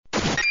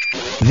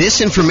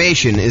This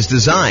information is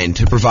designed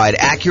to provide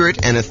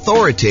accurate and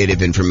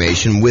authoritative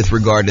information with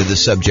regard to the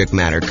subject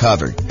matter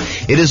covered.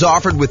 It is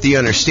offered with the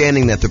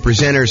understanding that the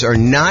presenters are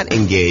not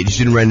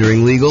engaged in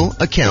rendering legal,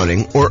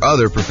 accounting, or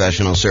other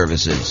professional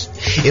services.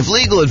 If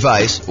legal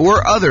advice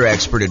or other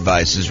expert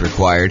advice is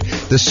required,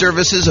 the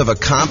services of a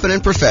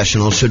competent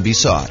professional should be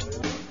sought.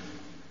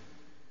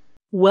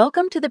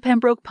 Welcome to the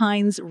Pembroke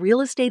Pines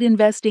Real Estate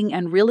Investing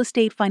and Real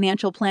Estate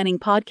Financial Planning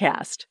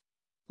Podcast.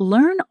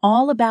 Learn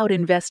all about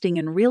investing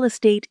in real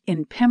estate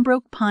in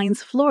Pembroke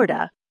Pines,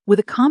 Florida, with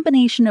a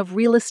combination of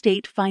real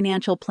estate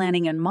financial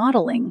planning and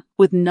modeling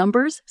with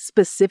numbers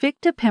specific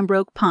to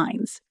Pembroke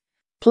Pines,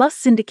 plus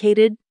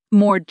syndicated,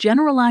 more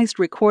generalized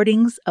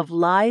recordings of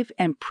live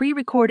and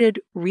pre-recorded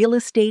real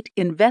estate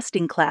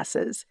investing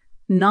classes,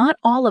 not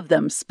all of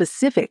them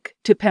specific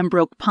to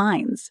Pembroke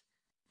Pines.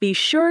 Be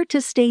sure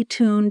to stay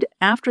tuned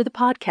after the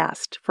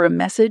podcast for a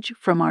message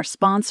from our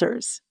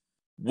sponsors.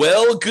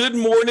 Well, good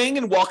morning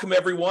and welcome,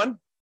 everyone.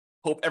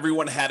 Hope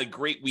everyone had a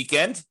great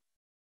weekend.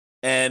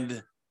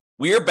 And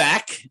we are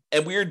back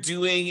and we are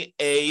doing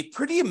a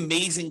pretty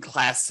amazing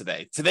class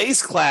today.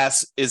 Today's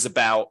class is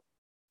about,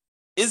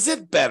 is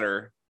it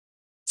better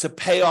to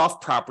pay off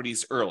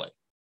properties early?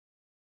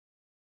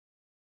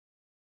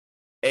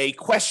 A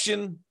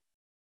question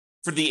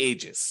for the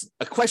ages,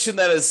 a question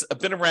that has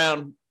been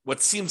around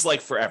what seems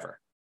like forever.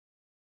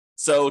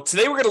 So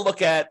today we're going to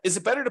look at, is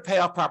it better to pay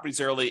off properties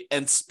early?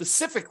 And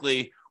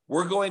specifically,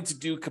 we're going to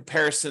do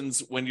comparisons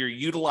when you're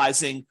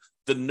utilizing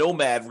the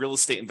Nomad real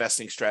estate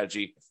investing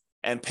strategy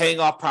and paying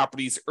off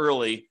properties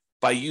early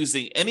by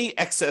using any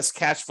excess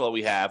cash flow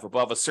we have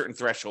above a certain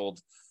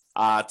threshold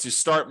to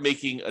start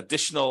making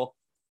additional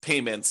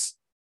payments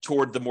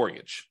toward the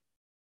mortgage.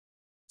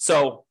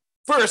 So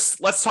first,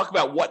 let's talk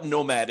about what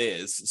Nomad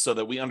is so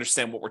that we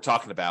understand what we're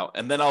talking about.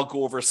 And then I'll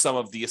go over some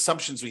of the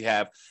assumptions we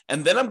have.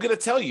 And then I'm going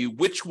to tell you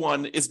which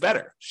one is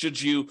better. Should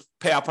you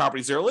pay out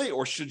properties early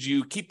or should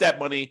you keep that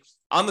money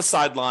on the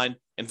sideline,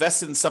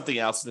 invest it in something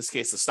else, in this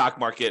case, the stock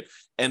market,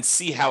 and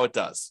see how it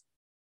does?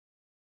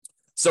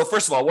 So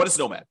first of all, what is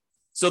Nomad?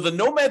 So the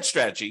Nomad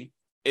strategy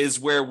is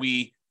where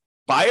we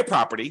buy a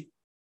property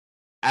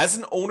as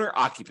an owner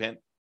occupant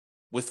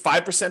with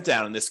 5%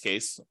 down in this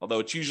case, although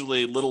it's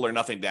usually little or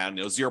nothing down,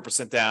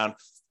 0% down,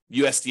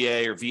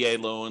 USDA or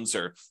VA loans,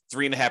 or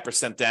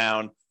 3.5%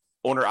 down,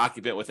 owner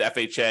occupant with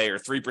FHA, or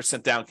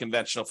 3% down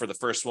conventional for the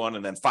first one,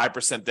 and then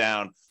 5%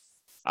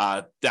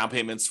 down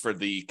payments for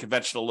the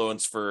conventional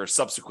loans for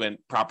subsequent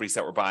properties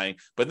that we're buying.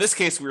 But in this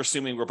case, we're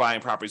assuming we're buying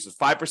properties with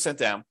 5%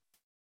 down,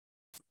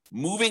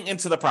 moving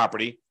into the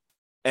property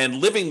and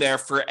living there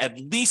for at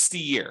least a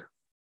year.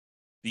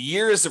 The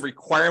year is a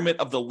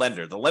requirement of the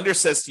lender. The lender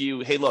says to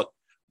you, hey, look,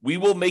 we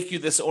will make you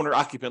this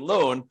owner-occupant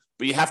loan,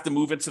 but you have to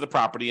move into the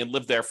property and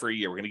live there for a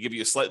year. We're going to give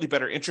you a slightly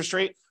better interest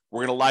rate.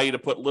 We're going to allow you to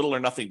put little or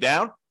nothing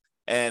down.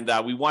 And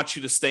we want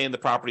you to stay in the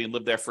property and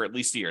live there for at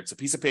least a year. It's a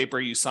piece of paper.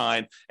 You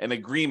sign an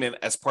agreement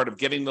as part of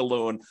getting the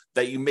loan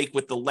that you make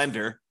with the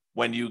lender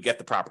when you get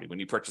the property, when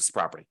you purchase the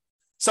property.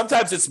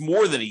 Sometimes it's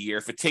more than a year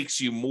if it takes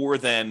you more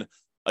than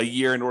a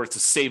year in order to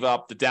save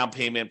up the down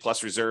payment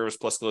plus reserves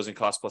plus closing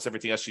costs plus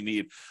everything else you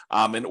need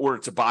in order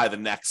to buy the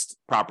next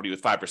property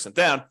with 5%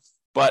 down.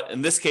 But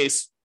in this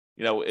case,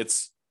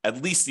 it's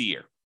at least a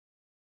year.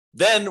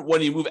 Then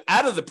when you move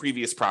out of the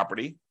previous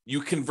property,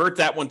 you convert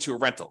that one to a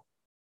rental.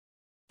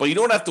 But you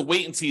don't have to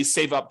wait until you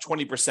save up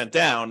 20%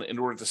 down in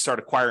order to start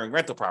acquiring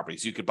rental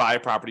properties. You could buy a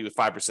property with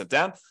 5%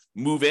 down,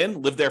 move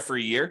in, live there for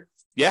a year.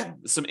 Yeah,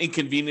 some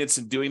inconvenience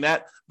in doing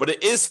that, but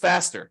it is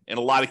faster in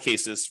a lot of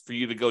cases for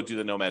you to go do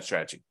the Nomad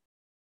strategy.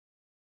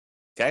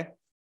 Okay?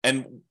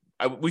 And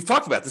we've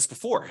talked about this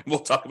before, and we'll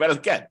talk about it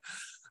again.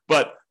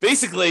 But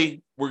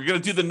basically, we're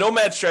going to do the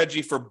Nomad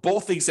strategy for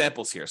both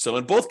examples here. So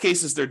in both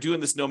cases, they're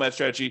doing this Nomad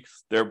strategy.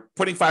 They're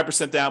putting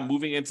 5% down,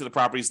 moving into the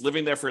properties,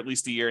 living there for at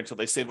least a year until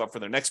they save up for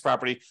their next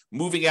property,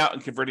 moving out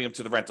and converting them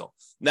to the rental.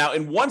 Now,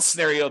 in one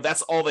scenario,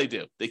 that's all they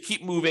do. They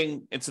keep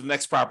moving into the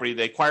next property.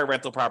 They acquire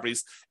rental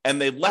properties, and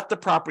they let the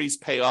properties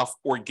pay off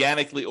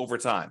organically over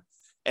time.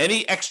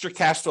 Any extra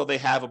cash flow they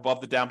have above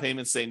the down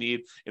payments they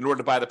need in order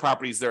to buy the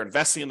properties, they're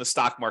investing in the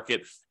stock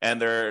market, and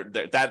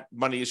that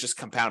money is just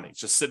compounding,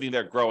 it's just sitting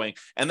there growing.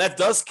 And that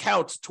does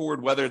count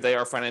toward whether they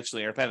are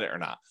financially independent or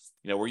not.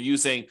 We're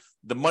using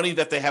the money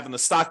that they have in the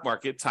stock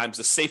market times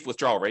the safe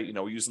withdrawal rate.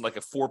 We're using like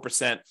a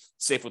 4%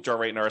 safe withdrawal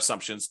rate in our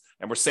assumptions.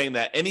 And we're saying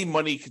that any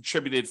money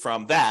contributed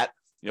from that,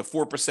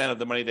 4% of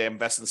the money they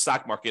invest in the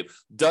stock market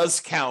does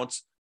count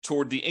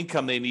toward the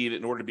income they need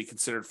in order to be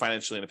considered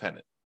financially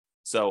independent.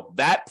 So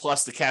that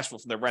plus the cash flow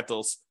from their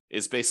rentals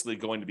is basically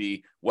going to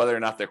be whether or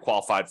not they're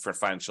qualified for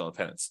financial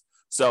independence.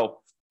 So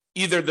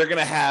either they're going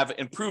to have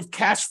improved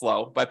cash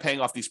flow by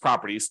paying off these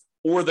properties,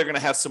 or they're going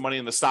to have some money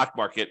in the stock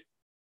market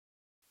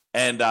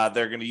and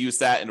they're going to use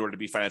that in order to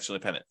be financially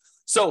independent.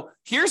 So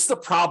here's the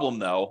problem,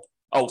 though.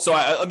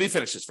 Let me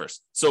finish this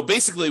first. So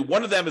basically,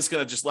 one of them is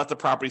going to just let the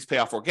properties pay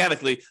off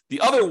organically. The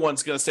other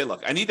one's going to say,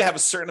 look, I need to have a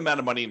certain amount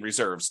of money in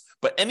reserves,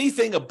 but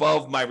anything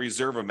above my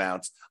reserve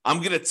amount, I'm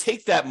going to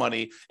take that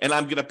money and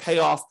I'm going to pay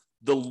off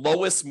the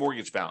lowest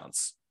mortgage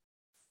balance.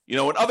 In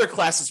other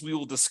classes, we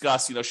will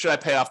discuss, should I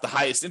pay off the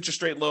highest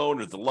interest rate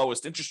loan or the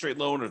lowest interest rate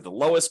loan or the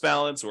lowest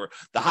balance or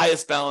the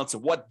highest balance,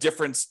 and what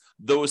difference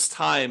those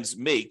times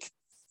make.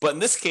 But in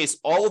this case,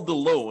 all of the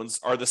loans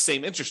are the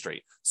same interest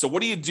rate. So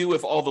what do you do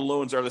if all the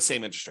loans are the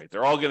same interest rate?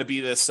 They're all going to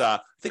be this, I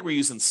think we're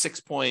using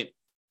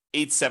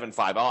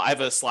 6.875. I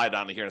have a slide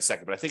on it here in a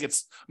second, but I think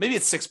maybe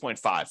it's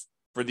 6.5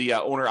 for the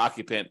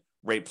owner-occupant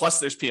rate, plus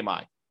there's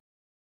PMI.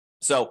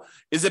 So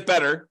is it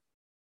better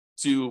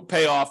to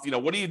pay off,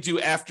 what do you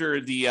do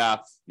after the,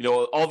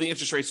 all the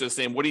interest rates are the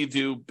same? What do you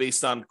do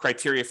based on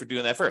criteria for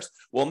doing that first?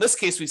 Well, in this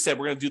case, we said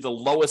we're going to do the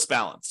lowest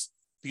balance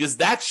because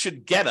that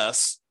should get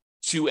us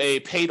to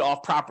a paid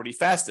off property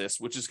fastest,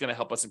 which is going to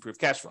help us improve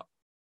cash flow.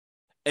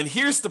 And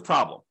here's the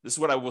problem. This is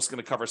what I was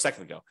going to cover a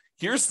second ago.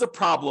 Here's the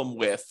problem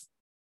with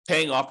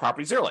paying off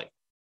properties early.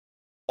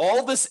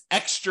 All this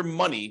extra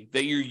money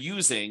that you're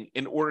using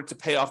in order to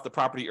pay off the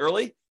property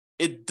early,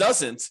 it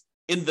doesn't,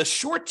 in the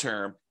short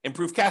term,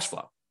 improve cash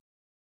flow,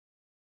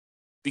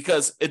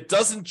 because it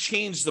doesn't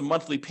change the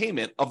monthly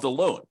payment of the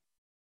loan.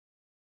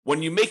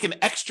 When you make an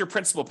extra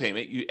principal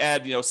payment, you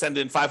add, send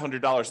in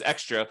 $500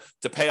 extra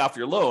to pay off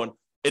your loan,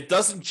 it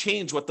doesn't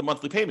change what the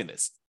monthly payment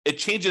is. It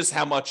changes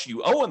how much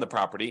you owe on the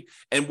property.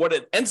 And what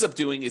it ends up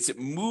doing is it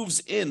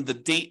moves in the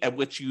date at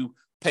which you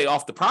pay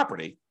off the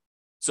property.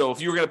 So if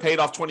you were going to pay it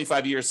off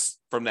 25 years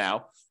from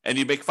now and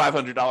you make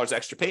 $500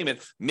 extra payment,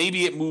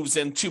 maybe it moves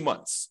in 2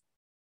 months.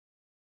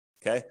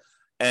 Okay.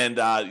 And,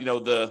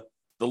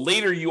 the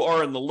later you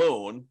are in the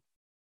loan,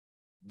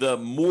 the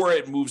more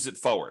it moves it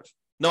forward.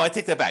 No, I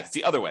take that back. It's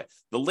the other way.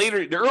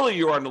 The earlier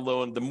you are in the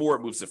loan, the more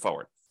it moves it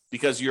forward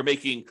because you're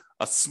making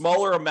a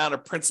smaller amount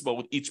of principal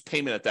with each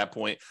payment at that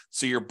point.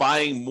 So you're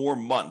buying more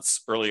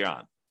months early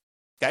on.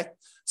 Okay.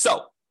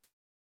 So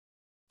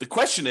the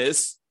question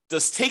is,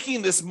 does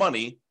taking this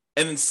money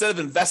and instead of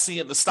investing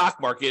it in the stock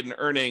market and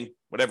earning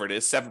whatever it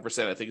is,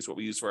 7%, I think is what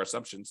we use for our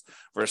assumptions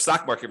for a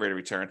stock market rate of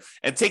return,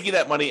 and taking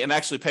that money and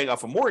actually paying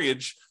off a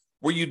mortgage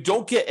where you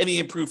don't get any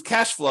improved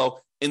cash flow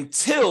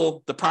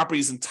until the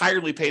property is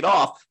entirely paid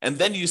off. And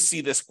then you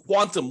see this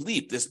quantum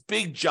leap, this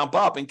big jump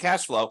up in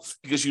cash flow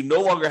because you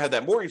no longer have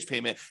that mortgage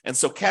payment. And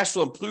so cash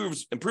flow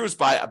improves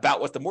by about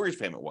what the mortgage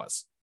payment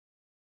was.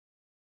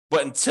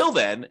 But until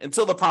then,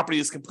 until the property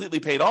is completely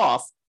paid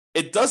off,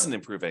 it doesn't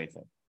improve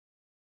anything.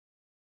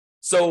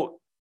 So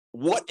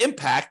what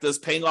impact does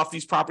paying off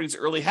these properties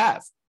early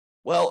have?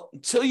 Well,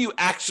 until you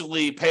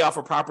actually pay off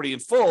a property in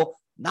full,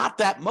 not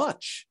that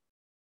much,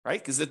 right?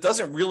 Because it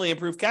doesn't really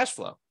improve cash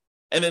flow.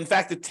 And in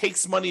fact, it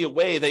takes money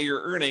away that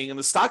you're earning in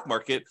the stock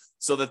market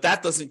so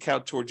that doesn't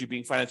count towards you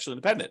being financially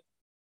independent.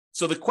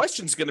 So the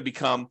question is going to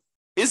become,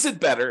 is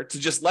it better to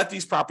just let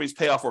these properties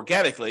pay off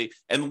organically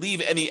and leave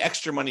any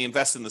extra money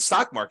invested in the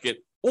stock market,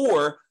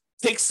 or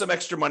take some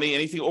extra money,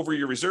 anything over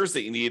your reserves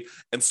that you need,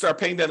 and start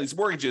paying down these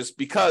mortgages?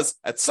 Because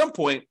at some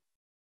point,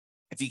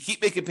 if you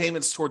keep making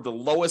payments toward the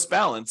lowest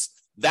balance,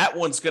 that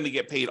one's going to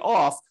get paid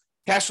off.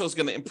 Cash flow is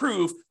going to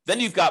improve.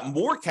 Then you've got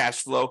more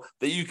cash flow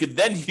that you could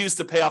then use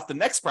to pay off the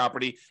next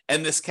property,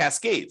 and this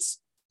cascades.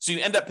 So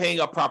you end up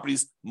paying off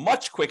properties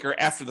much quicker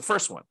after the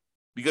first one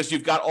because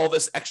you've got all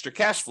this extra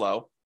cash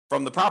flow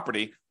from the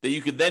property that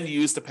you could then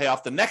use to pay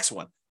off the next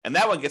one. And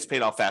that one gets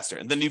paid off faster.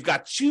 And then you've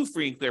got 2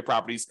 free and clear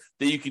properties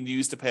that you can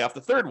use to pay off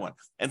the third one.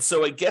 And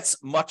so it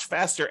gets much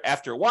faster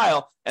after a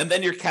while. And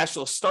then your cash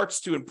flow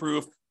starts to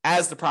improve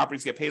as the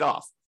properties get paid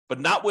off, but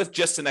not with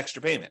just an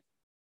extra payment.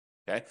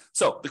 Okay.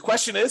 So the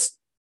question is,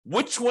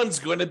 which one's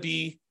going to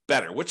be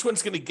better? Which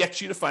one's going to get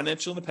you to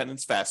financial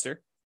independence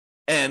faster?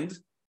 And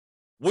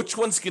which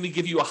one's going to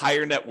give you a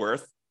higher net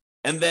worth?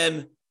 And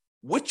then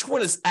which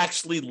one is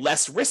actually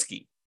less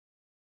risky?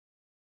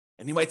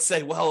 And you might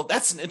say, well,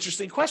 that's an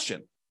interesting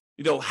question.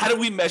 How do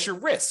we measure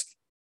risk?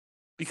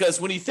 Because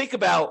when you think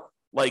about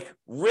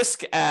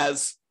risk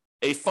as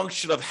a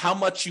function of how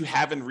much you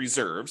have in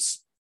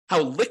reserves,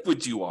 how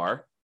liquid you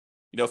are,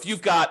 if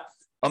you've got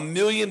 $1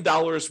 million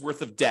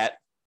worth of debt,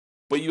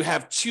 but you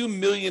have $2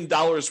 million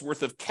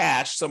worth of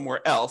cash somewhere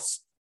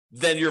else,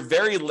 then you're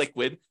very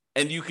liquid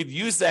and you could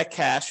use that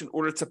cash in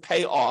order to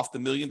pay off the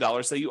 $1 million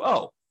that you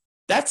owe.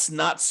 That's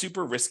not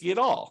super risky at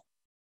all.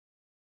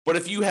 But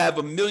if you have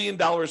 $1 million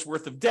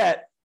worth of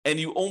debt and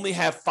you only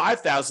have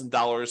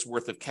 $5,000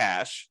 worth of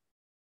cash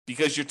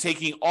because you're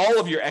taking all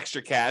of your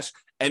extra cash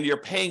and you're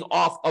paying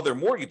off other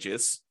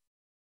mortgages,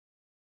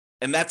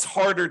 and that's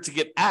harder to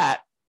get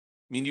at.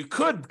 You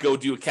could go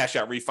do a cash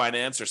out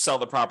refinance or sell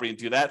the property and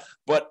do that,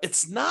 but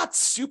it's not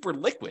super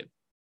liquid.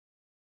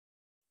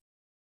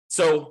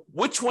 So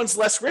which one's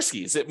less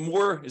risky? Is it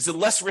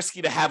less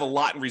risky to have a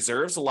lot in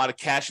reserves, a lot of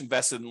cash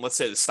invested in, let's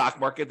say, the stock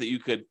market that you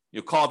could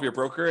call up your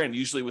broker and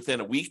usually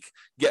within a week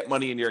get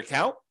money in your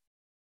account?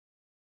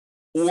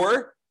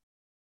 Or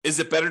is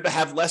it better to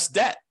have less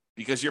debt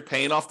because you're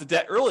paying off the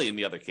debt early in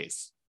the other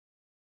case?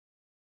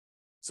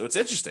 So it's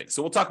interesting.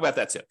 So we'll talk about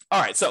that too.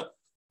 All right. So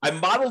I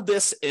modeled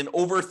this in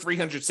over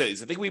 300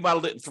 cities. I think we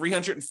modeled it in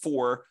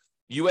 304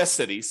 U.S.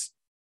 cities.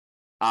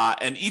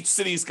 And each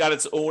city's got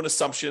its own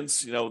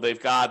assumptions.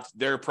 They've got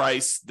their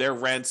price, their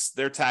rents,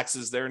 their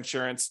taxes, their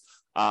insurance,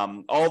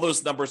 All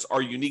those numbers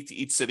are unique to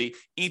each city.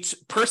 Each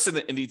person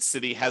in each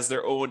city has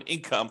their own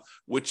income,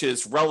 which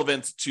is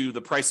relevant to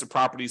the price of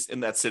properties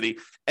in that city.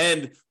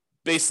 And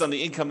based on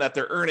the income that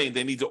they're earning,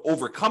 they need to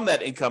overcome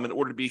that income in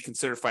order to be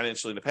considered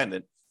financially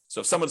independent.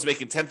 So if someone's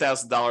making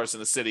 $10,000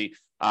 in a city,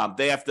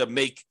 they have to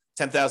make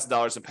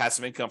 $10,000 in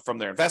passive income from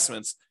their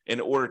investments in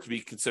order to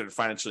be considered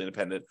financially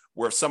independent.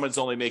 Where if someone's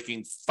only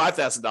making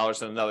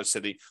 $5,000 in another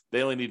city,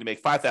 they only need to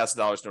make $5,000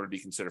 in order to be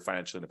considered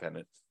financially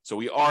independent. So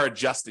we are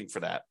adjusting for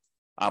that.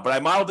 But I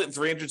modeled it in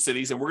 300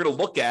 cities, and we're going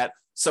to look at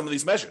some of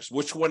these measures.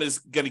 Which one is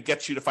going to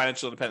get you to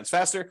financial independence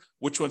faster?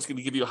 Which one's going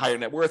to give you a higher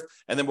net worth?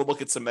 And then we'll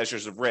look at some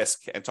measures of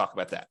risk and talk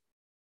about that.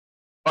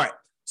 All right.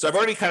 So I've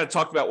already kind of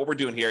talked about what we're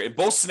doing here. In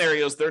both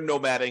scenarios, they're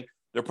nomading.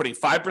 They're putting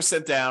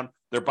 5% down.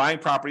 They're buying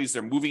properties.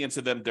 They're moving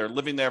into them. They're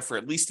living there for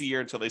at least a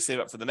year until they save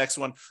up for the next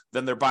one.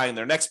 Then they're buying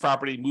their next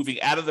property,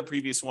 moving out of the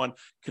previous one,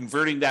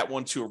 converting that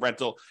one to a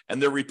rental,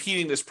 and they're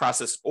repeating this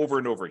process over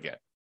and over again.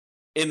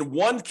 In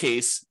one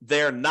case,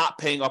 they're not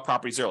paying off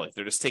properties early.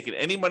 They're just taking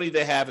any money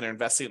they have and they're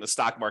investing in the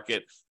stock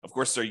market. Of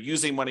course, they're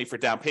using money for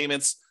down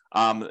payments.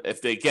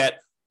 If they get,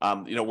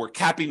 we're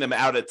capping them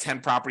out at 10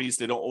 properties.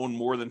 They don't own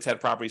more than 10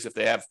 properties. If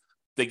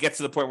they get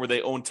to the point where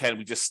they own 10,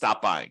 we just stop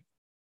buying.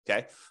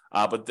 Okay.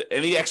 But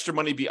any extra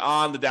money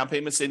beyond the down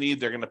payments they need,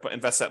 they're going to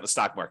invest that in the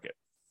stock market.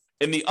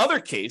 In the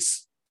other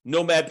case,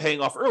 Nomad paying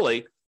off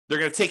early, they're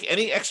going to take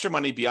any extra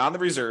money beyond the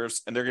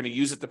reserves and they're going to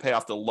use it to pay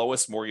off the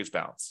lowest mortgage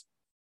balance.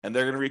 And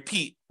they're going to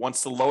repeat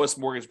once the lowest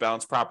mortgage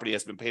balance property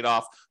has been paid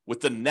off with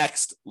the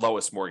next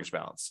lowest mortgage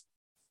balance.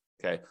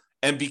 Okay.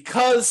 And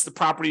because the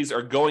properties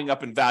are going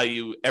up in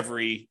value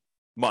every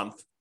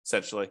month,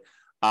 essentially,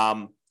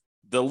 the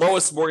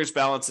lowest mortgage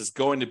balance is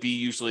going to be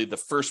usually the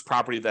first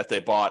property that they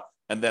bought,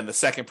 and then the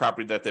second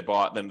property that they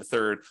bought, and then the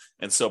third.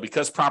 And so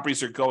because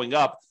properties are going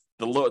up,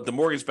 the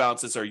mortgage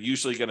balances are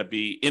usually going to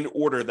be in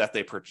order that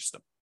they purchased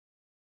them.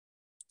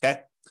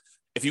 Okay.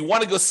 If you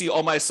want to go see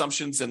all my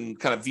assumptions and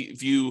kind of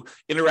view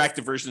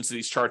interactive versions of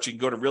these charts, you can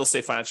go to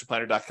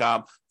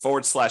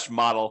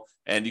realestatefinancialplanner.com/model,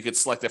 and you can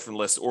select that from the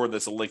list, or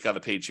there's a link on the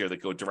page here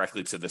that go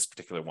directly to this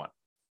particular one.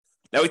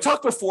 Now, we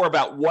talked before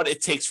about what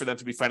it takes for them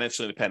to be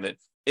financially independent.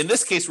 In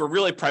this case, we're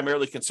really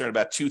primarily concerned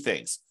about two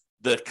things: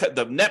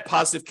 the net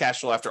positive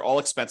cash flow after all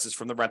expenses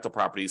from the rental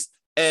properties,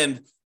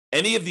 and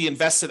any of the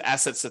invested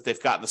assets that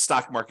they've got in the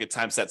stock market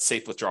times that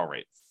safe withdrawal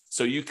rate.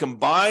 So you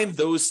combine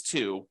those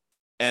two,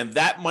 and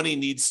that money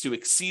needs to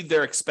exceed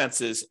their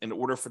expenses in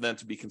order for them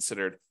to be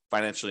considered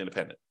financially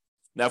independent.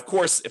 Now, of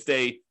course, if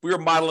we were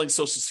modeling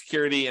Social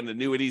Security and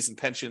annuities and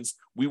pensions,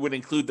 we would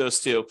include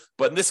those too.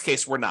 But in this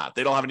case, we're not.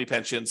 They don't have any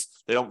pensions.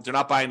 They're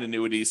not buying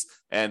annuities,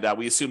 and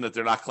we assume that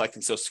they're not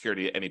collecting Social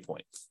Security at any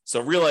point.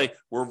 So really,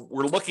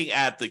 we're looking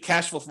at the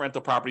cash flow from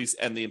rental properties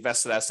and the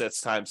invested assets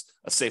times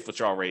a safe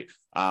withdrawal rate.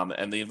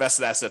 And the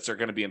invested assets are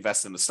going to be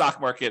invested in the stock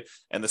market,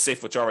 and the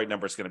safe withdrawal rate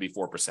number is going to be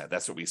 4%.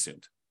 That's what we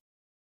assumed.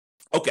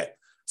 Okay.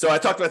 So I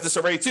talked about this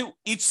already too.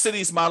 Each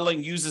city's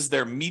modeling uses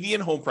their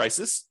median home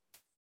prices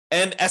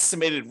and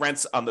estimated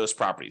rents on those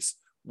properties.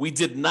 We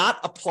did not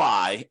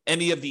apply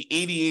any of the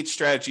 88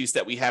 strategies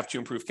that we have to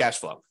improve cash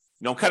flow.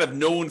 I'm kind of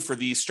known for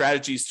these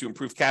strategies to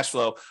improve cash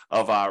flow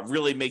of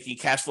really making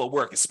cash flow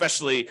work,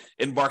 especially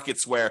in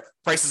markets where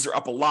prices are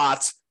up a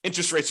lot,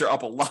 interest rates are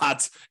up a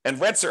lot,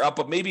 and rents are up,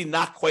 but maybe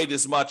not quite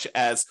as much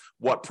as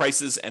what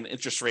prices and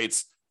interest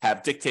rates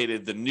have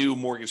dictated the new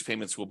mortgage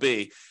payments will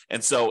be.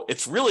 And so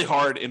it's really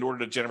hard in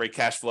order to generate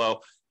cash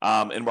flow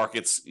in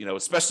markets,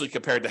 especially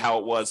compared to how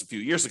it was a few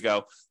years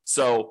ago.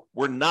 So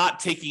we're not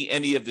taking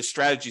any of the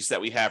strategies that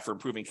we have for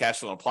improving cash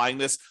flow and applying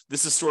this.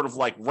 This is sort of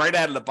like right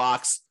out of the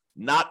box,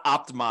 not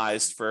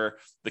optimized for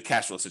the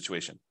cash flow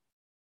situation.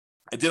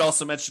 I did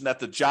also mention that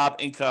the job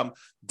income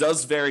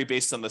does vary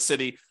based on the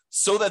city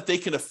so that they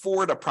can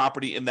afford a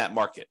property in that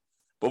market.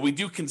 But we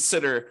do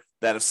consider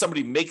that if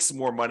somebody makes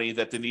more money,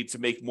 that they need to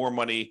make more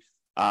money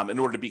in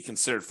order to be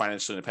considered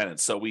financially independent.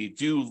 So we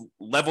do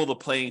level the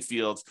playing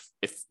field.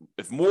 If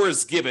more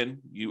is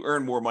given, you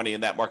earn more money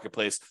in that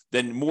marketplace,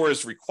 then more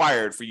is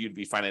required for you to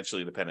be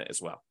financially independent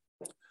as well.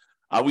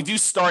 We do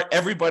start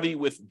everybody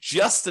with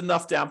just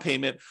enough down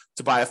payment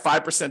to buy a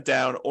 5%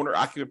 down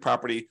owner-occupant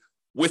property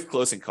with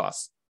closing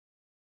costs.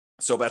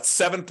 So about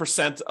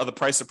 7% of the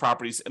price of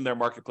properties in their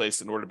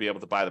marketplace in order to be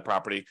able to buy the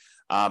property.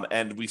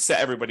 And we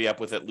set everybody up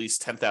with at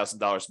least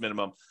 $10,000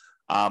 minimum.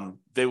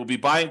 They will be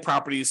buying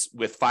properties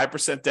with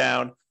 5%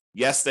 down.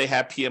 Yes, they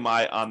have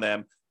PMI on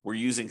them. We're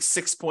using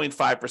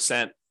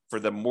 6.5%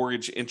 for the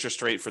mortgage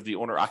interest rate for the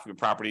owner-occupant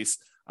properties,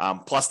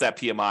 plus that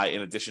PMI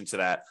in addition to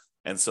that.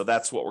 And so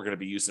that's what we're going to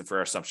be using for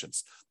our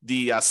assumptions.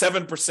 The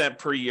 7%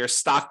 per year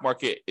stock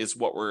market is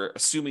what we're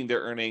assuming they're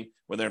earning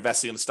when they're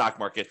investing in the stock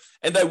market.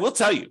 And I will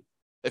tell you,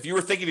 if you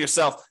were thinking to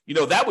yourself,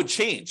 that would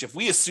change. If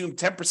we assumed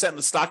 10% in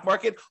the stock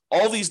market,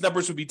 all these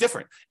numbers would be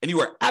different. And you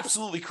are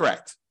absolutely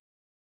correct.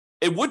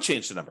 It would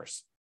change the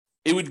numbers.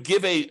 It would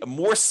give a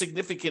more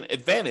significant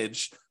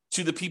advantage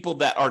to the people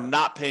that are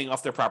not paying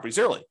off their properties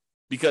early,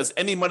 because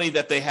any money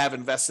that they have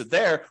invested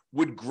there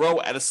would grow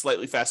at a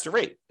slightly faster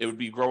rate. It would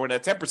be growing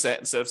at 10%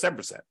 instead of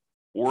 7%.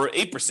 or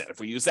 8% if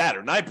we use that,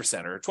 or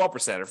 9%, or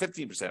 12%, or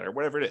 15%, or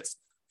whatever it is.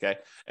 Okay.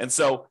 And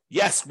so,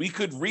 yes, we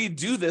could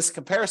redo this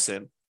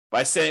comparison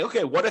by saying,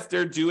 okay, what if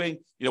they're doing,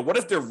 what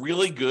if they're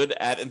really good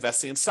at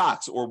investing in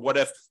stocks? Or what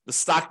if the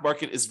stock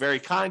market is very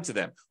kind to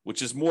them,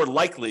 which is more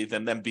likely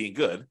than them being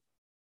good,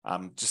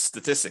 just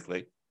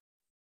statistically.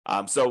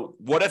 So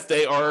what if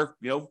they are,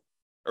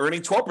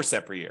 earning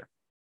 12% per year?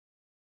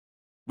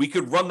 We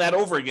could run that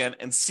over again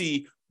and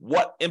see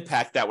what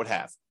impact that would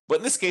have. But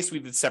in this case, we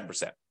did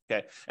 7%.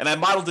 Okay. And I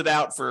modeled it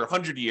out for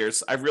 100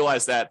 years. I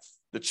realized that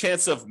the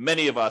chance of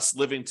many of us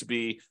living to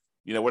be,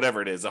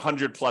 whatever it is,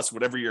 100 plus,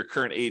 whatever your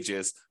current age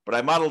is, but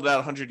I modeled it out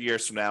 100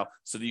 years from now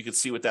so that you could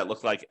see what that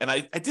looked like. And I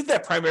did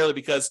that primarily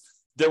because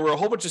there were a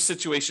whole bunch of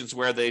situations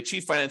where they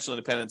achieved financial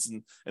independence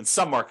in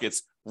some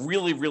markets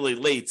really, really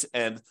late.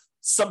 And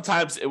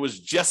sometimes it was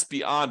just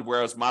beyond where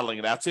I was modeling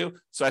it out to.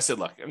 So I said,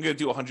 look, I'm going to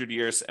do 100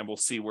 years and we'll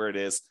see where it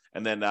is.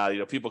 And then,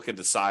 people can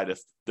decide if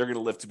they're going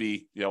to live to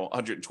be,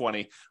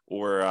 120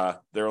 or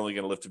they're only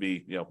going to live to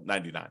be,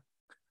 99.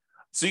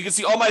 So you can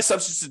see all my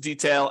assumptions in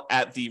detail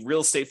at the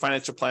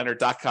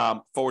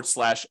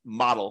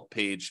realestateFinancialPlanner.com/model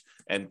page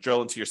and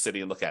drill into your city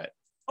and look at it.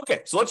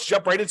 Okay, so let's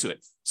jump right into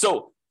it.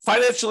 So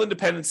financial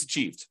independence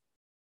achieved.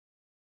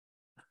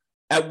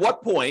 At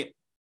what point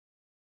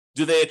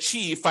do they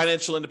achieve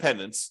financial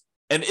independence?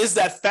 And is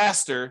that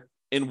faster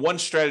in one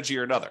strategy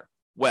or another?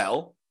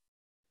 Well,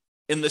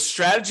 in the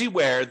strategy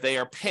where they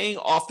are paying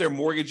off their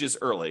mortgages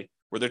early,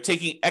 where they're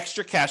taking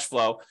extra cash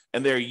flow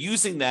and they're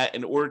using that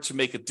in order to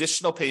make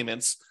additional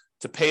payments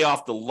to pay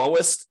off the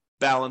lowest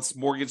balance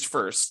mortgage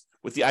first,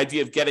 with the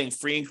idea of getting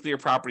free and clear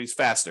properties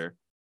faster.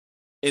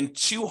 In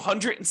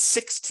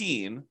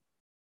 216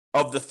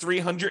 of the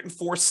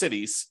 304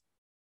 cities,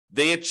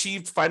 they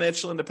achieved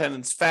financial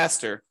independence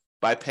faster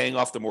by paying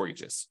off the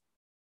mortgages.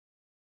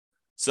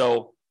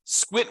 So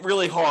squint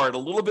really hard, a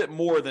little bit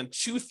more than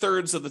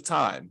 2/3 of the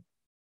time,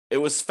 it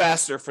was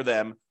faster for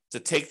them to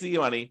take the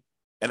money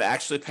and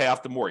actually pay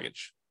off the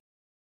mortgage,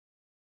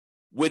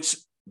 which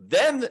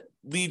then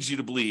leads you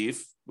to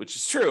believe, which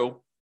is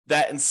true,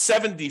 that in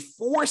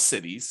 74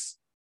 cities,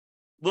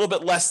 a little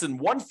bit less than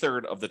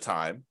 1/3 of the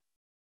time,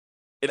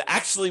 it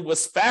actually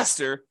was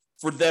faster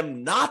for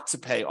them not to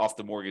pay off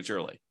the mortgage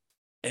early.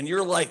 And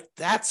you're like,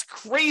 that's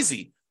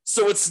crazy.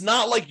 So it's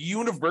not like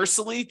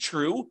universally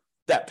true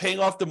that paying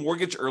off the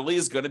mortgage early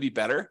is going to be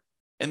better.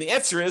 And the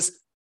answer is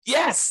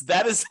yes,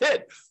 that is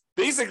it.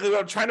 Basically,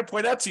 what I'm trying to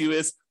point out to you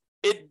is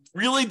it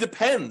really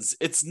depends.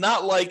 It's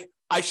not like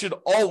I should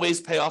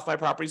always pay off my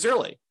properties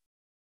early.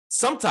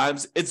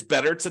 Sometimes it's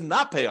better to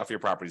not pay off your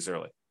properties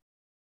early.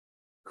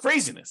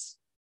 Craziness.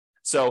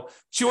 So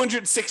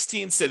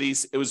 216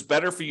 cities, it was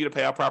better for you to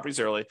pay off properties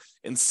early.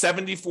 In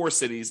 74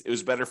 cities, it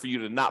was better for you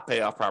to not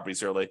pay off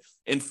properties early.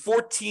 In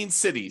 14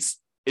 cities,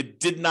 it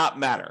did not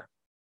matter.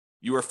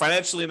 You were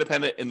financially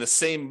independent in the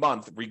same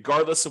month,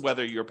 regardless of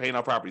whether you were paying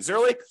off properties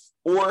early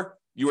or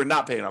you were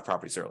not paying off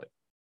properties early.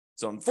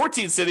 So in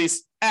 14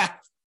 cities,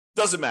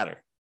 doesn't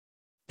matter.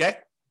 Okay?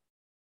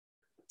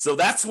 So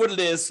that's what it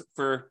is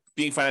for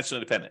being financially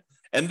independent.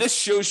 And this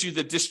shows you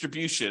the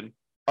distribution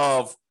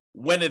of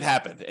when it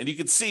happened. And you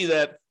can see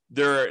that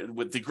there,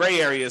 with the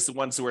gray areas, the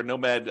ones where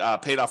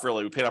Nomad paid off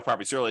early, we paid off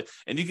properties early.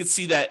 And you can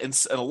see that in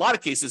a lot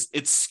of cases,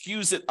 it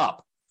skews it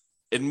up.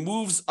 It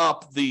moves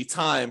up the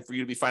time for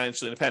you to be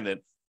financially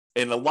independent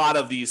in a lot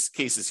of these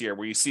cases here,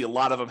 where you see a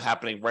lot of them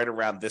happening right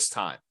around this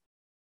time.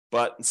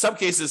 But in some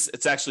cases,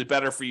 it's actually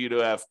better for you to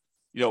have,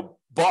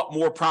 bought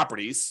more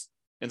properties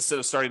instead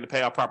of starting to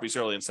pay off properties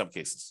early in some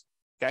cases.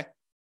 Okay.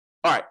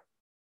 All right.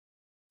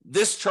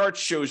 This chart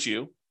shows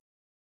you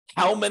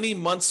how many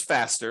months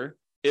faster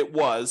it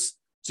was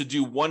to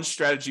do one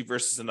strategy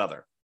versus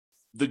another.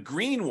 The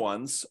green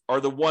ones are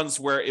the ones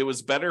where it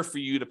was better for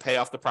you to pay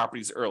off the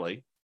properties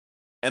early.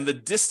 And the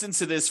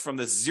distance it is from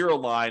the zero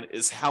line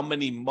is how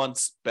many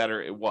months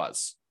better it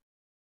was.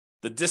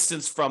 The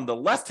distance from the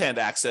left-hand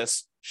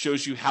axis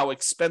shows you how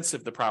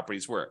expensive the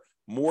properties were.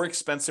 More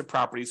expensive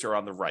properties are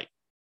on the right.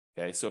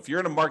 Okay, so if you're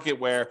in a market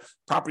where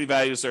property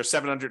values are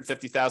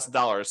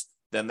 $750,000,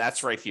 then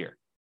that's right here.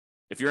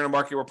 If you're in a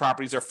market where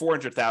properties are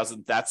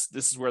 $400,000,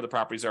 this is where the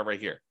properties are right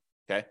here.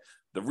 Okay,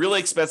 the really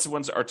expensive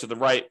ones are to the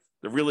right.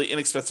 The really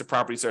inexpensive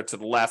properties are to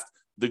the left.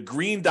 The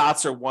green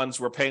dots are ones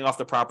where paying off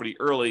the property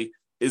early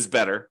is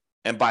better,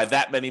 and by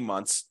that many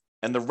months.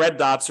 And the red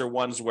dots are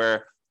ones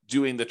where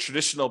doing the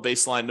traditional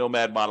baseline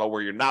Nomad model,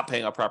 where you're not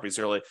paying off properties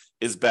early,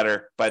 is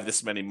better by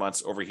this many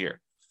months over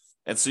here.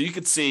 And so you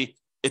can see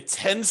it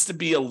tends to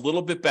be a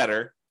little bit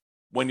better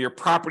when your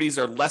properties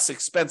are less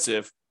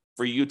expensive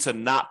for you to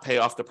not pay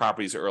off the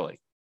properties early.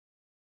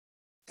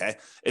 Okay,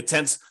 it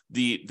tends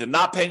the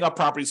not paying off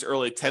properties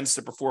early tends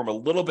to perform a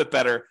little bit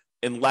better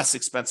in less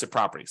expensive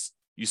properties.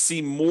 You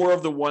see more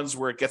of the ones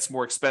where it gets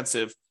more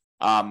expensive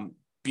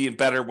being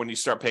better when you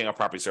start paying off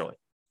properties early.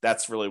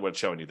 That's really what it's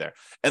showing you there.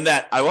 And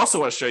that I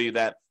also want to show you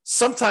that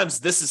sometimes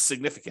this is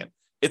significant.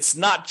 It's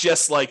not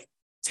just like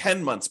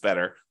 10 months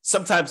better.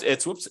 Sometimes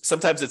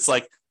it's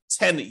like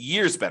 10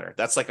 years better.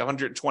 That's like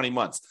 120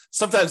 months.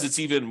 Sometimes it's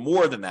even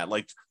more than that,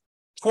 like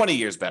 20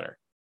 years better.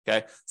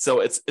 Okay,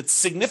 so it's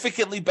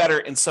significantly better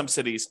in some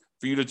cities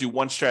for you to do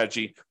one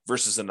strategy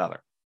versus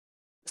another.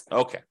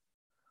 Okay.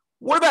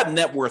 What about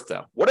net worth,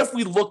 though? What if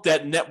we looked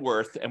at net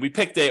worth and we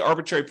picked an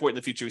arbitrary point in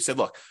the future? We said,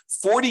 look,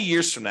 40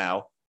 years from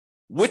now,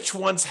 which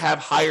ones have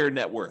higher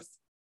net worth?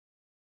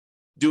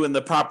 Doing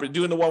the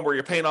one where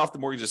you're paying off the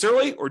mortgages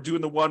early, or doing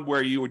the one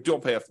where you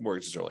don't pay off the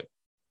mortgages early?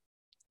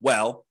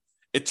 Well,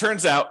 it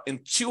turns out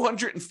in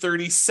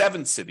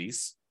 237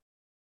 cities,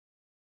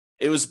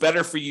 it was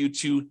better for you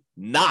to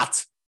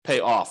not pay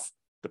off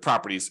the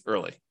properties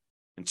early.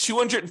 In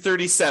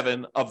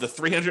 237 of the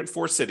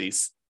 304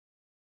 cities,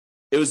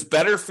 it was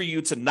better for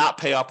you to not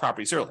pay off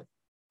properties early.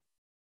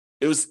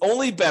 It was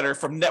only better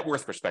from net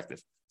worth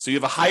perspective. So you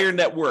have a higher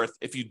net worth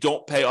if you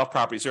don't pay off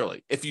properties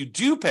early. If you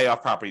do pay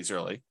off properties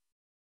early,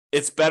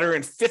 it's better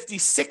in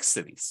 56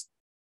 cities.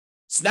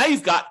 So now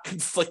you've got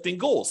conflicting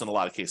goals in a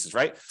lot of cases,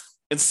 right?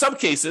 In some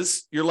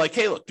cases, you're like,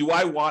 hey, look, do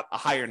I want a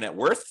higher net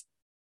worth,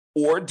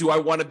 or do I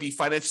want to be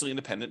financially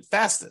independent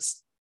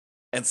fastest?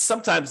 And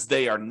sometimes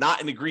they are not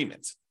in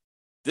agreement.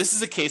 This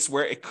is a case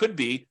where it could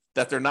be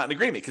that they're not in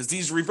agreement because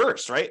these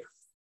reverse, right?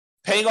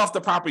 Paying off the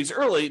properties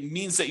early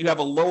means that you have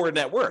a lower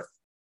net worth,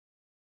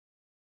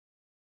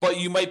 but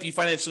you might be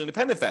financially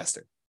independent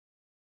faster.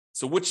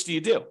 So which do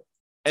you do?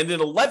 And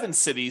in 11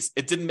 cities,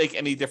 it didn't make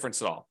any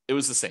difference at all. It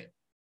was the same.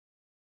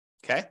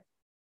 Okay?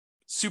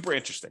 Super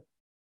interesting.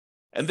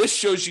 And this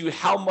shows you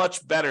how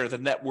much better the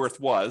net worth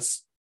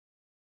was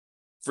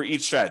for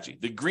each strategy.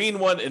 The green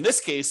one, in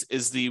this case,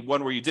 is the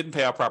one where you didn't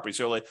pay off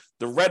properties early.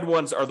 The red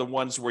ones are the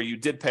ones where you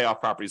did pay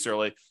off properties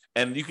early.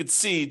 And you can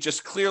see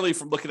just clearly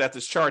from looking at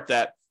this chart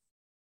that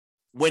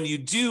when you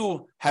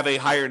do have a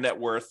higher net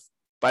worth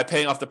by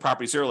paying off the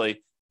properties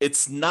early,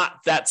 it's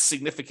not that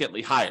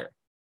significantly higher.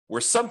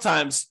 Where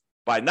sometimes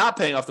by not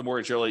paying off the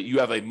mortgage early, you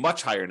have a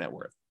much higher net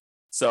worth.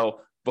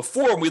 So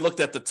before, when we looked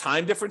at the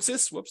time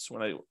differences,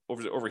 when I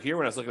over here,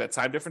 when I was looking at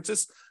time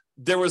differences,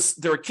 there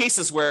were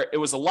cases where it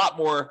was a lot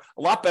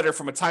better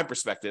from a time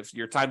perspective.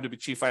 Your time to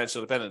achieve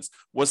financial independence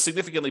was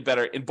significantly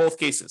better in both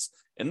cases.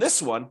 In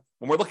this one,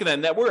 when we're looking at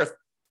net worth,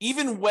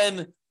 even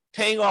when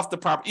paying off the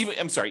property,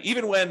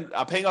 even when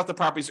paying off the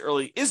properties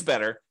early is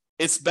better,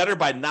 it's better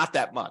by not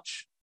that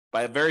much,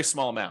 by a very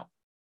small amount.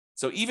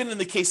 So even in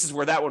the cases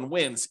where that one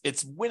wins,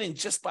 it's winning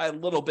just by a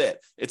little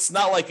bit. It's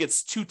not like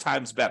it's 2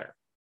 times better.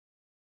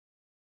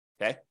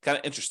 Okay, kind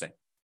of interesting.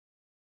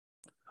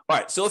 All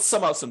right, so let's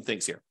sum out some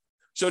things here.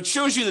 So it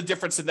shows you the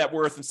difference in net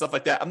worth and stuff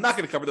like that. I'm not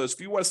going to cover those.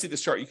 If you want to see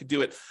this chart, you can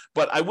do it.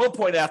 But I will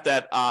point out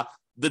that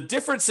the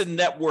difference in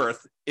net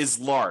worth is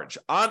large.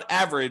 On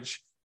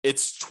average,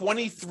 it's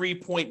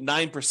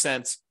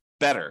 23.9%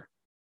 better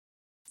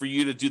for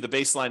you to do the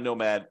baseline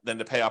Nomad than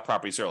to pay off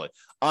properties early.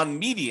 On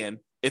median,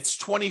 it's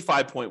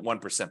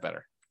 25.1%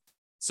 better.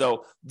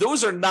 So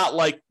those are not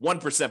like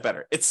 1%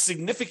 better. It's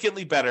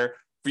significantly better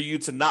for you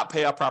to not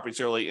pay off properties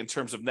early in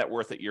terms of net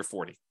worth at year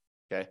 40.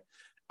 Okay.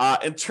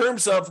 In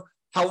terms of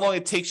how long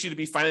it takes you to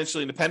be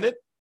financially independent,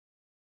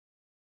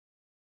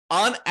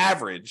 on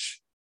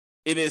average,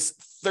 it is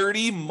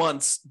 30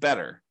 months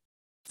better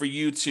for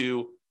you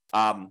to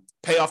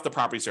pay off the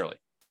properties early.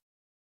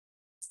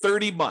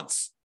 30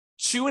 months,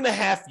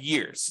 2.5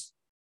 years.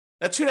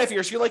 Now, 2.5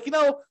 years, you're like,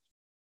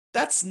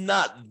 that's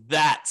not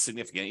that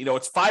significant.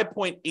 It's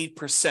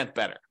 5.8%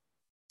 better.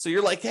 So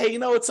you're like, hey,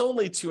 it's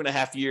only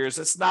 2.5 years.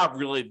 It's not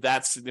really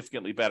that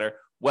significantly better.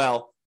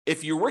 Well,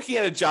 if you're working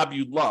at a job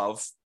you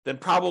love, then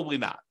probably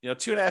not.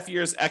 2.5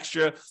 years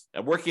extra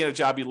and working at a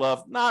job you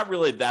love, not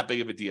really that big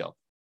of a deal.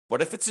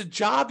 But if it's a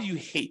job you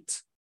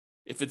hate,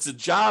 if it's a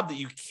job that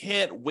you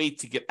can't wait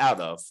to get out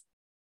of,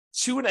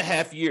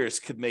 2.5 years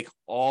could make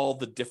all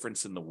the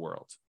difference in the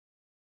world.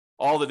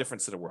 All the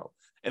difference in the world.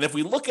 And if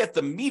we look at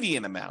the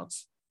median amount,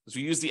 because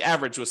we use the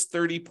average was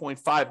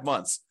 30.5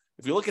 months.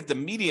 If you look at the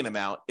median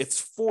amount,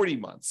 it's 40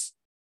 months.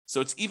 So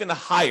it's even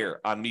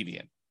higher on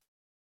median.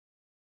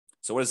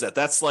 So what is that?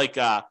 That's like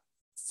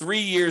 3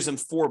 years and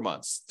 4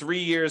 months, 3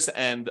 years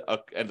and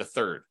a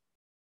third.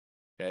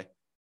 Okay.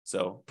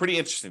 So pretty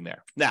interesting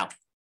there. Now,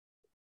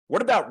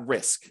 what about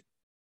risk?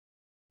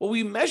 Well,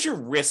 we measure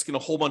risk in a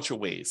whole bunch of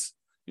ways.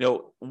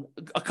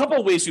 A couple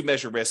of ways we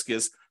measure risk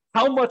is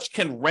how much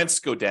can rents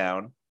go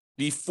down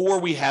before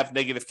we have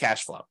negative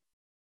cash flow?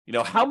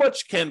 How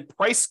much can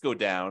price go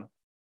down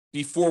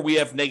before we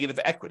have negative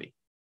equity?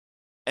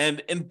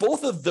 And in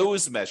both of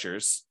those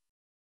measures,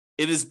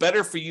 it is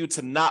better for you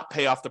to not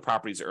pay off the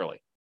properties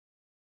early.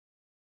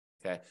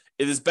 Okay.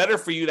 It is better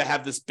for you to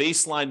have this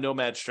baseline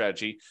Nomad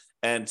strategy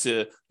and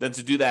to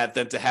do that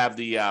than to have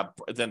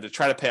than to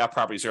try to pay off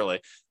properties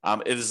early.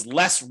 It is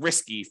less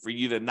risky for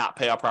you to not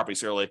pay off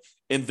properties early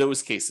in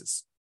those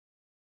cases.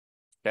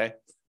 Okay.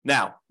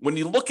 Now, when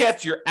you look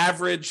at your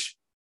average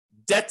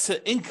debt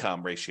to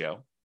income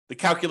ratio, the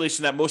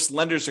calculation that most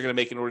lenders are going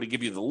to make in order to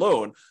give you the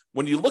loan,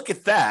 when you look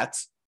at that,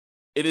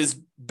 it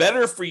is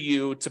better for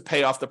you to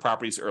pay off the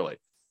properties early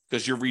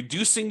because you're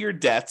reducing your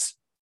debt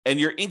and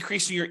you're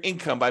increasing your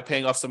income by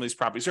paying off some of these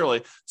properties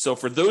early. So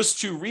for those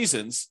two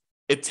reasons,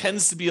 it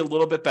tends to be a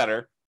little bit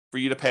better for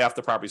you to pay off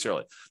the properties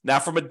early. Now,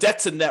 from a debt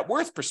to net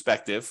worth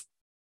perspective,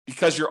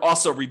 because you're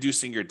also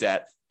reducing your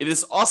debt, it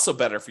is also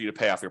better for you to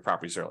pay off your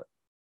properties early.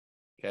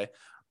 Okay.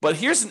 But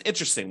here's an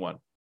interesting one.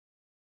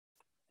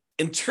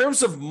 In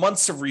terms of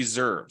months of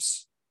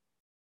reserves,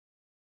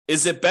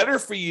 is it better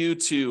for you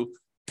to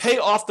pay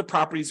off the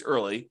properties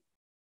early,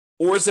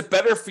 or is it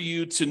better for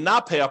you to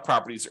not pay off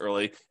properties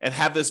early and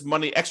have this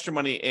money, extra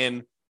money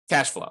in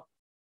cash flow?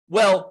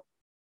 Well,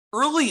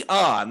 early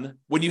on,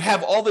 when you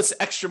have all this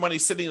extra money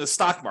sitting in the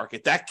stock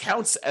market, that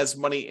counts as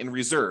money in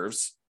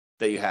reserves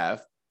that you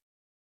have.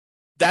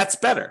 That's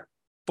better.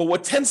 But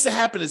what tends to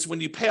happen is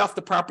when you pay off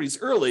the properties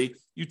early,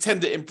 you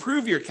tend to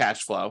improve your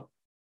cash flow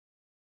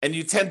and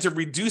you tend to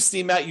reduce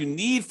the amount you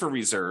need for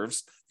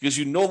reserves because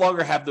you no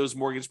longer have those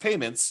mortgage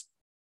payments.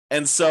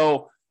 And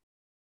so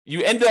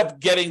you end up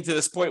getting to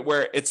this point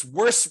where it's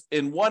worse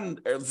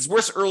it's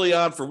worse early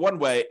on for one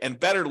way and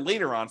better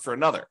later on for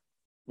another,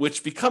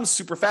 which becomes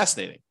super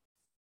fascinating.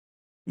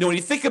 You know, when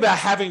you think about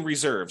having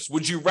reserves,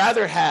 would you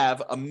rather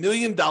have $1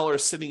 million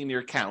sitting in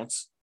your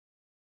accounts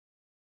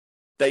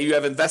that you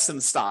have invested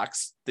in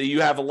stocks, that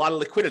you have a lot of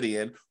liquidity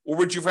in, or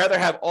would you rather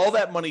have all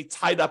that money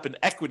tied up in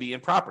equity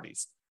and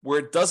properties where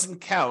it doesn't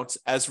count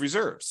as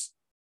reserves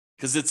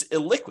because it's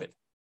illiquid?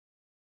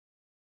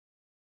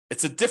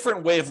 It's a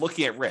different way of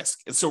looking at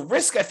risk. And so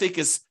risk, I think,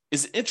 is an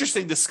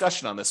interesting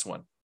discussion on this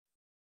one.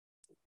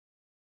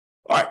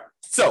 All right,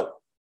 so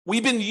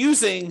we've been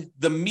using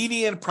the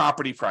median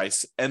property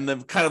price and the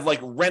kind of like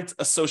rent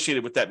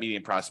associated with that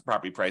median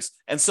property price.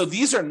 And so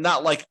these are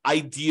not like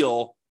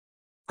ideal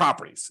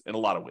properties in a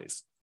lot of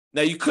ways.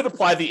 Now, you could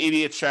apply the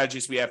 88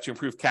 strategies we have to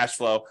improve cash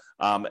flow,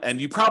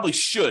 and you probably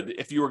should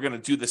if you were going to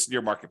do this in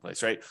your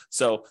marketplace, right?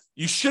 So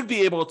you should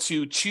be able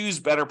to choose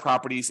better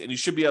properties, and you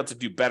should be able to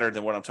do better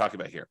than what I'm talking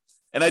about here.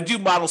 And I do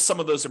model some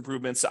of those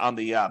improvements on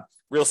the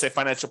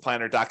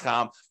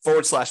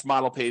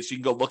realestatefinancialplanner.com/model page. You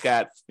can go look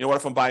at, what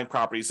if I'm buying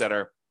properties that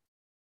are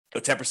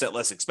 10%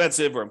 less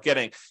expensive, or I'm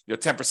getting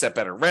 10%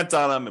 better rent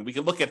on them, and we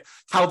can look at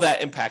how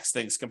that impacts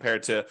things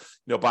compared to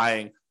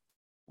buying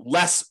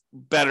less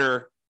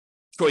better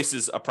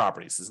choices of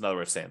properties is another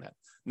way of saying that.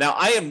 Now,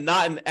 I am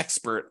not an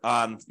expert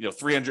on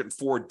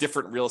 304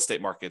 different real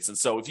estate markets. And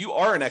so if you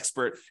are an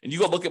expert and you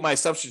go look at my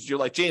assumptions, you're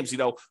like, James,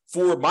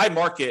 for my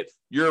market,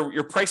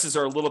 your prices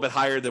are a little bit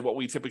higher than what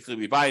we typically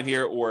be buying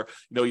here, or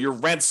your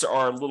rents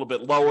are a little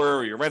bit lower,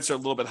 or your rents are a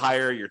little bit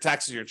higher, your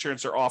taxes, your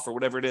insurance are off, or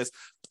whatever it is.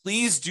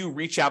 Please do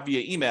reach out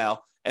via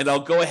email, and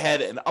I'll go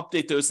ahead and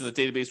update those in the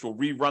database. We'll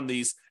rerun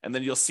these, and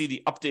then you'll see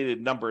the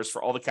updated numbers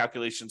for all the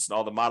calculations and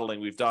all the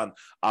modeling we've done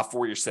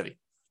for your city.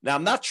 Now,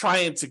 I'm not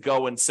trying to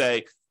go and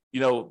say,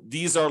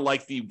 these are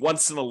like the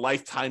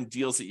once-in-a-lifetime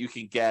deals that you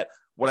can get.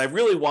 What I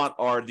really want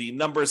are the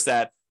numbers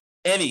that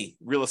any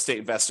real estate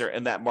investor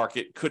in that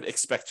market could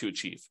expect to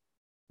achieve.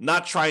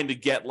 Not trying to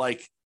get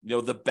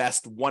the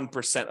best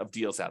 1% of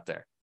deals out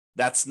there.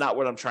 That's not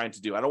what I'm trying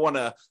to do. I don't want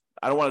to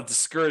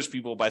discourage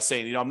people by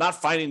saying, I'm not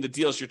finding the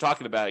deals you're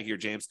talking about here,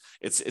 James.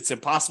 It's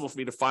impossible for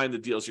me to find the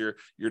deals you're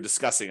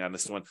discussing on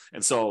this one.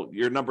 And so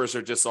your numbers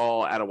are just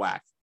all out of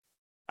whack.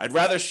 I'd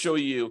rather show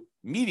you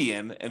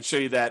median and show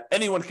you that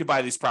anyone could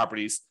buy these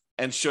properties,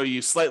 and show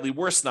you slightly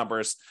worse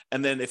numbers.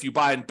 And then if you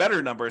buy in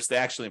better numbers, they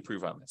actually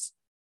improve on this.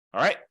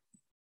 All right.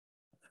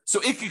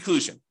 So in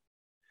conclusion,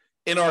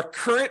 in our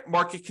current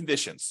market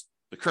conditions,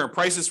 the current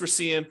prices we're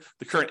seeing,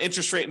 the current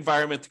interest rate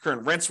environment, the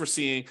current rents we're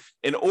seeing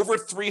in over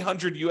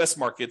 300 US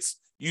markets,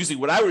 using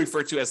what I would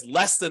refer to as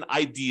less than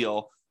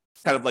ideal,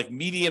 kind of like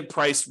median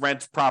price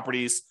rent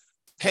properties,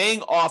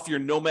 paying off your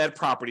Nomad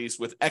properties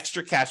with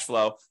extra cash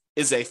flow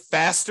is a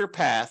faster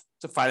path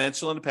to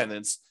financial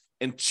independence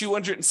in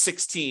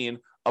 216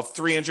 of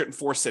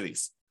 304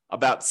 cities.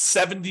 About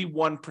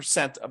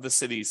 71% of the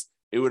cities,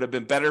 it would have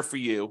been better for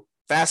you,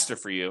 faster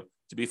for you,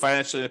 to be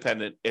financially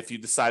independent if you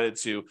decided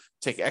to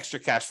take extra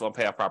cash flow and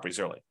pay off properties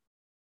early.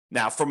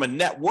 Now, from a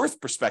net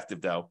worth perspective,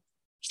 though,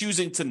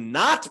 choosing to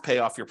not pay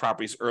off your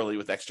properties early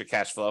with extra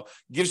cash flow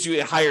gives you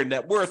a higher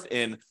net worth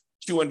in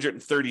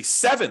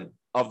 237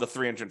 of the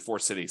 304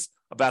 cities,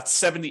 about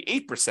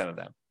 78% of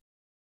them.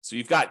 So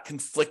you've got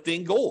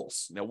conflicting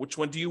goals. Which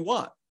one do you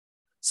want?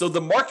 So the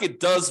market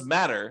does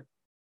matter,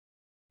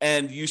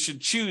 and you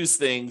should choose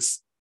things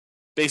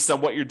based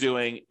on what you're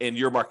doing in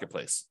your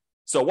marketplace.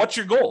 So what's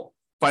your goal?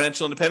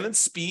 Financial independence,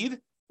 speed,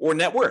 or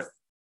net worth?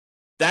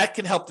 That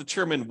can help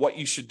determine what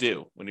you should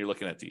do when you're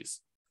looking at these.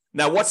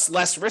 Now, what's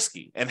less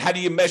risky, and how do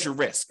you measure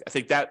risk? I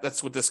think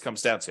that's what this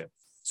comes down to.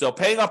 So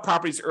paying off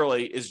properties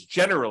early is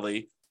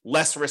generally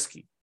less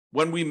risky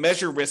when we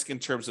measure risk in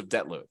terms of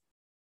debt load.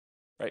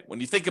 Right?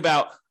 When you think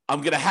about, I'm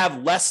going to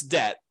have less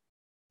debt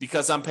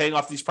because I'm paying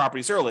off these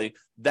properties early,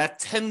 that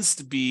tends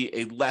to be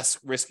a less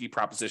risky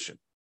proposition.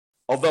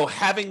 Although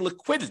having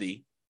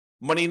liquidity,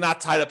 money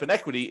not tied up in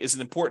equity, is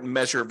an important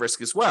measure of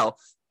risk as well.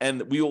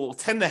 And we will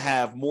tend to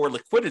have more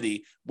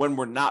liquidity when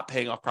we're not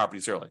paying off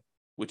properties early,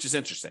 which is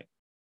interesting.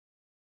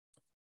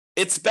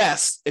 It's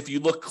best if you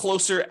look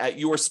closer at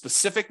your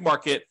specific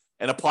market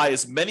and apply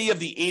as many of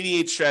the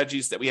 88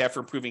 strategies that we have for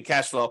improving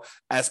cash flow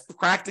as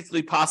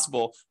practically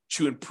possible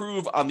to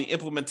improve on the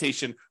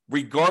implementation,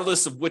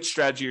 regardless of which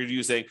strategy you're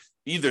using,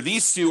 either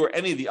these two or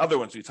any of the other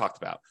ones we talked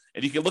about.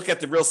 And you can look at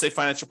the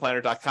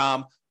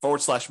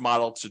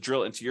realestatefinancialplanner.com/model to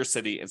drill into your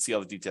city and see all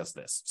the details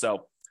of this.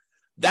 So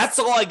that's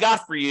all I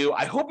got for you.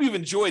 I hope you've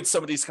enjoyed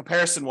some of these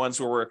comparison ones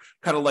where we're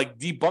kind of like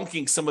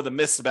debunking some of the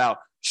myths about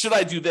should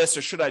I do this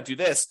or should I do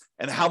this,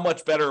 and how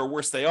much better or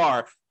worse they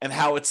are, and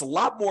how it's a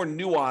lot more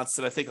nuanced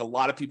than I think a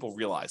lot of people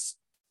realize.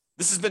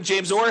 This has been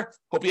James Orr.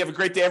 Hope you have a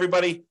great day,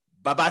 everybody.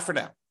 Bye-bye for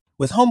now.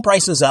 With home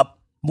prices up,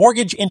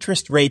 mortgage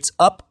interest rates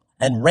up,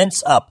 and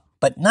rents up,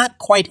 but not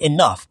quite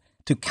enough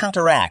to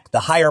counteract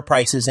the higher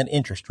prices and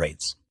interest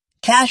rates.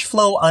 Cash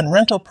flow on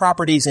rental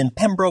properties in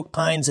Pembroke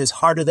Pines is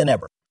harder than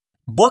ever.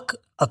 Book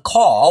a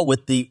call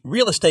with the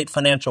Real Estate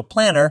Financial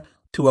Planner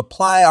to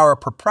apply our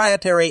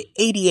proprietary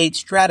 88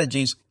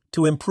 strategies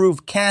to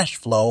improve cash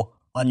flow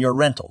on your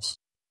rentals.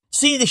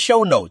 See the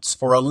show notes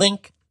for a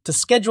link to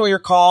schedule your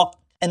call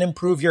and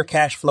improve your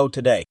cash flow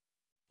today.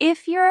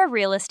 If you're a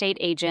real estate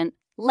agent,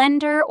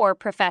 lender, or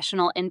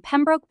professional in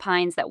Pembroke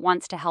Pines that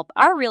wants to help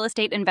our real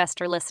estate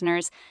investor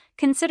listeners,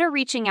 consider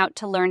reaching out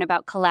to learn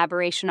about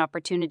collaboration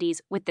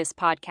opportunities with this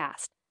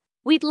podcast.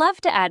 We'd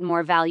love to add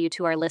more value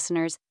to our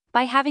listeners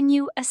by having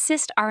you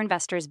assist our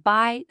investors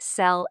buy,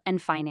 sell,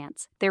 and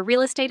finance their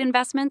real estate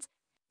investments.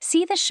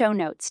 See the show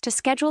notes to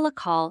schedule a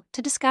call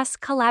to discuss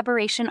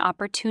collaboration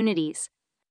opportunities.